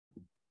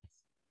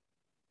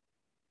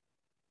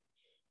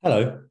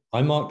Hello,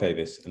 I'm Mark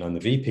Davis and I'm the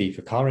VP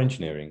for CAR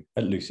Engineering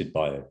at Leucid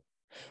Bio.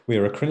 We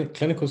are a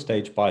clinical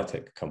stage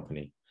biotech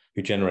company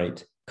who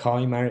generate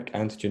chimeric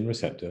antigen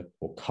receptor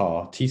or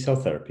CAR T-cell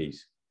therapies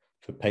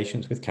for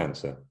patients with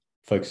cancer,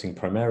 focusing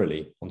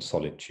primarily on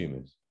solid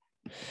tumours.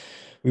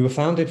 We were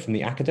founded from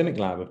the academic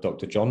lab of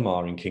Dr. John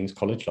Marr in King's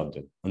College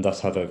London and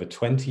thus have over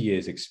 20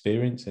 years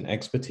experience and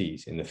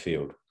expertise in the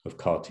field of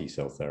CAR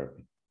T-cell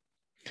therapy.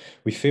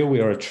 We feel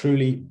we are a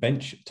truly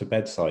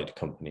bench-to-bedside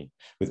company,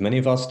 with many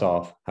of our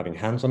staff having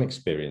hands-on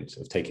experience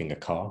of taking a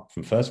CAR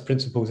from first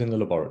principles in the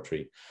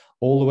laboratory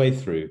all the way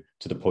through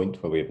to the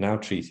point where we have now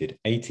treated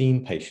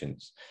 18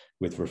 patients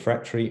with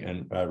refractory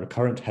and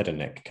recurrent head and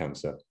neck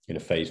cancer in a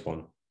phase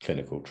 1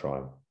 clinical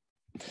trial.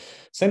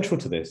 Central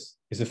to this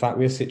is the fact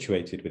we are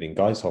situated within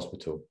Guy's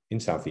Hospital in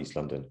Southeast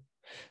London.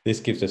 This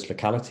gives us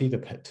locality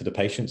to the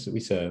patients that we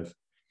serve,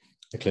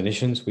 the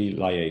clinicians we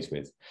liaise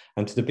with,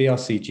 and to the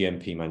BRC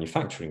GMP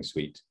manufacturing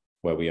suite,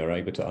 where we are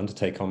able to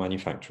undertake our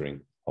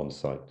manufacturing on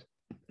site.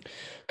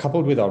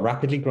 Coupled with our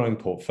rapidly growing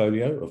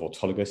portfolio of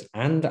autologous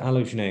and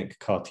allogeneic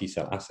CAR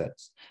T-cell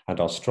assets and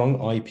our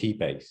strong IP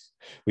base,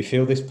 we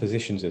feel this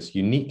positions us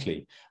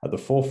uniquely at the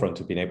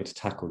forefront of being able to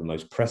tackle the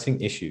most pressing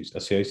issues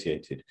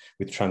associated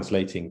with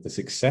translating the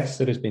success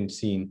that has been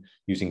seen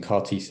using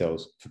CAR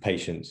T-cells for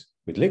patients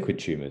with liquid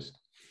tumours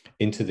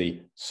into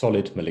the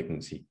solid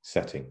malignancy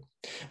setting.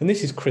 And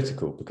this is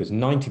critical because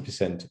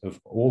 90% of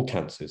all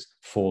cancers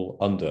fall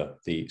under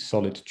the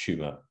solid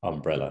tumour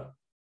umbrella.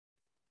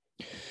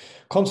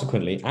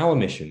 Consequently, our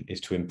mission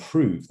is to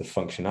improve the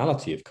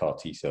functionality of CAR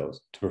T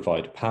cells to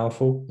provide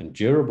powerful and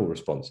durable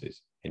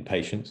responses in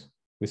patients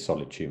with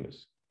solid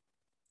tumours.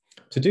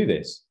 To do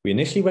this, we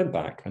initially went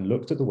back and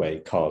looked at the way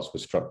CARs were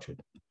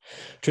structured.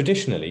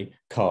 Traditionally,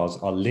 CARs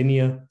are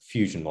linear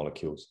fusion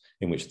molecules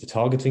in which the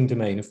targeting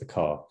domain of the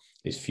CAR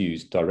is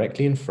fused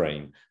directly in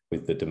frame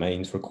with the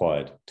domains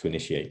required to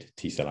initiate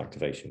T-cell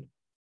activation.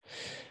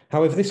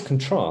 However, this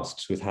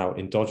contrasts with how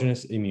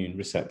endogenous immune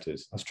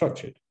receptors are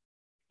structured.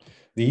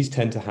 These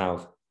tend to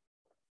have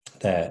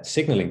their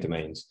signaling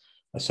domains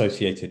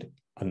associated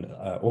and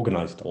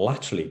organized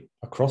laterally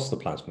across the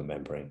plasma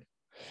membrane,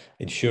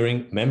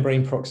 ensuring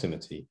membrane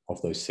proximity of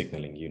those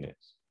signaling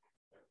units.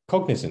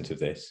 Cognizant of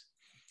this,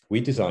 we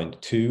designed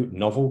two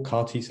novel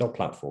CAR T-cell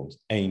platforms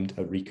aimed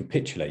at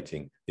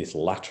recapitulating this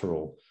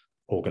lateral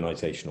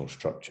organizational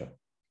structure.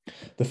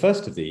 The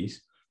first of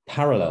these,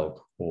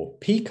 parallel or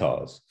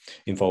PCARs,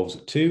 involves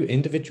two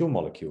individual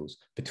molecules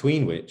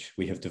between which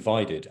we have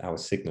divided our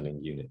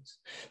signaling units.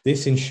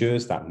 This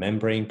ensures that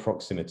membrane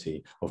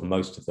proximity of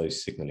most of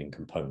those signaling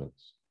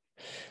components.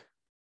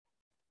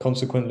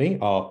 Consequently,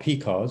 our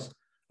PCARs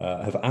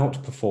have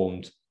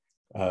outperformed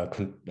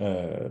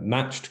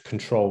matched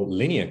control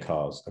linear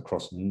CARs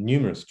across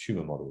numerous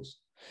tumor models,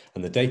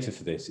 and the data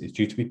for this is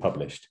due to be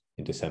published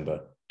in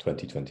December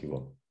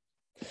 2021.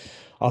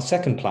 Our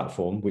second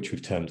platform, which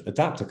we've termed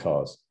adapter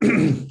CARs,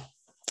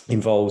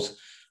 involves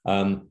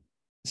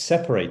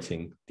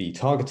separating the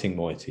targeting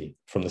moiety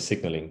from the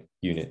signaling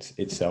unit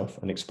itself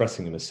and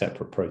expressing them as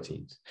separate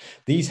proteins.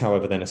 These,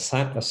 however, then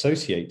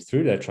associate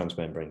through their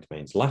transmembrane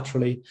domains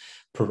laterally,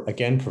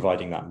 again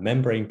providing that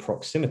membrane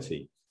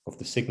proximity of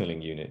the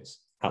signaling units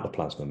at the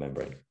plasma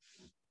membrane.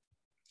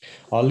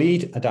 Our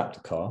lead adapter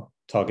CAR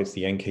targets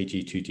the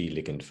NKG2D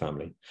ligand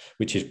family,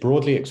 which is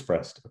broadly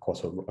expressed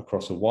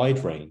across a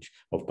wide range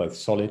of both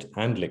solid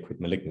and liquid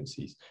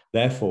malignancies,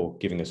 therefore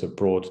giving us a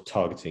broad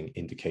targeting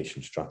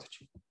indication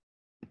strategy.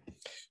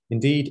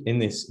 Indeed, in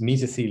this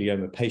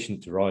mesothelioma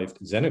patient-derived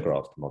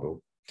xenograft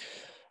model,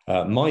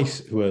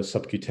 mice who are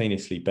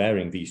subcutaneously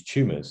bearing these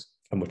tumours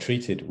and were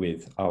treated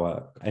with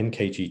our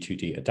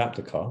NKG2D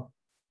adapter CAR,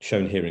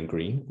 shown here in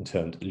green and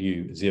termed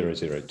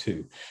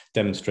LEU-002,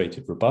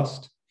 demonstrated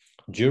robust,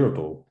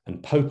 durable,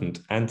 and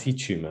potent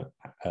anti-tumor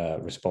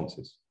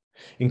responses.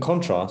 In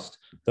contrast,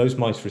 those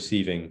mice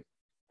receiving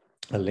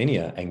a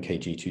linear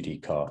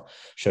NKG2D CAR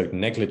showed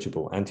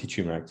negligible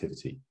anti-tumor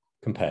activity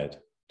compared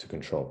to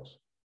controls.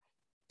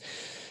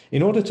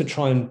 In order to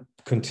try and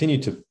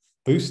continue to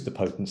boost the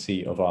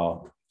potency of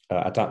our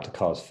adapter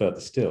CARs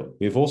further still,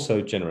 we have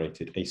also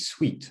generated a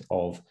suite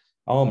of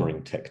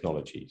armoring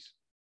technologies.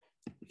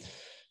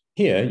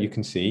 Here you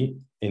can see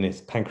in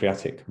this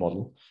pancreatic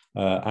model,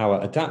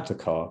 our adapter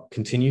CAR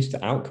continues to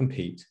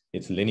outcompete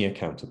its linear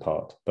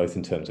counterpart, both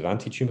in terms of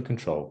anti-tumor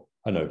control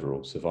and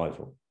overall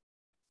survival.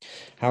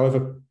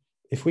 However,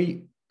 if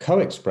we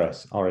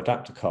co-express our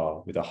adapter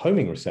CAR with a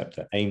homing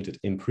receptor aimed at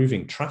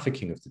improving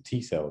trafficking of the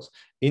T cells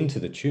into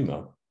the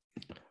tumor,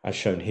 as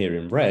shown here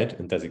in red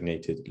and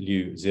designated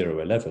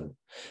LEU-011,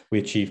 we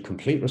achieve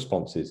complete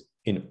responses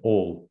in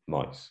all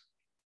mice.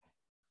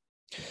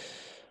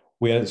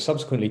 We are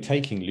subsequently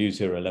taking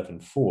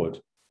LEU-011 forward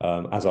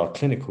as our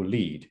clinical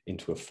lead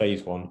into a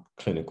phase 1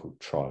 clinical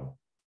trial.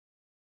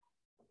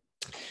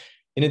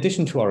 In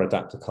addition to our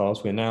adapter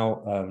CARs, we're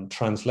now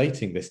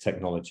translating this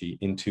technology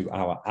into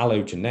our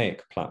allogeneic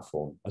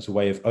platform as a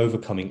way of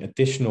overcoming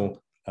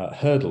additional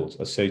hurdles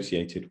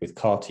associated with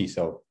CAR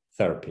T-cell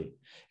therapy,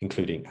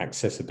 including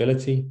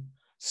accessibility,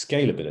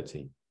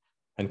 scalability,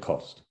 and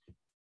cost.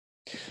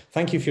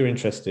 Thank you for your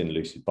interest in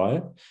Leucid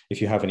Bio.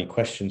 If you have any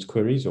questions,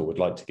 queries, or would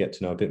like to get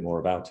to know a bit more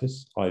about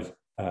us, I've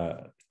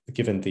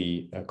given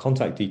the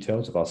contact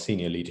details of our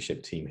senior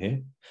leadership team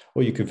here,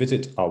 or you could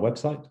visit our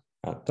website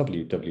at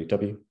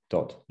www.lucid.com.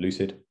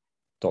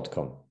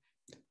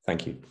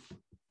 Thank you.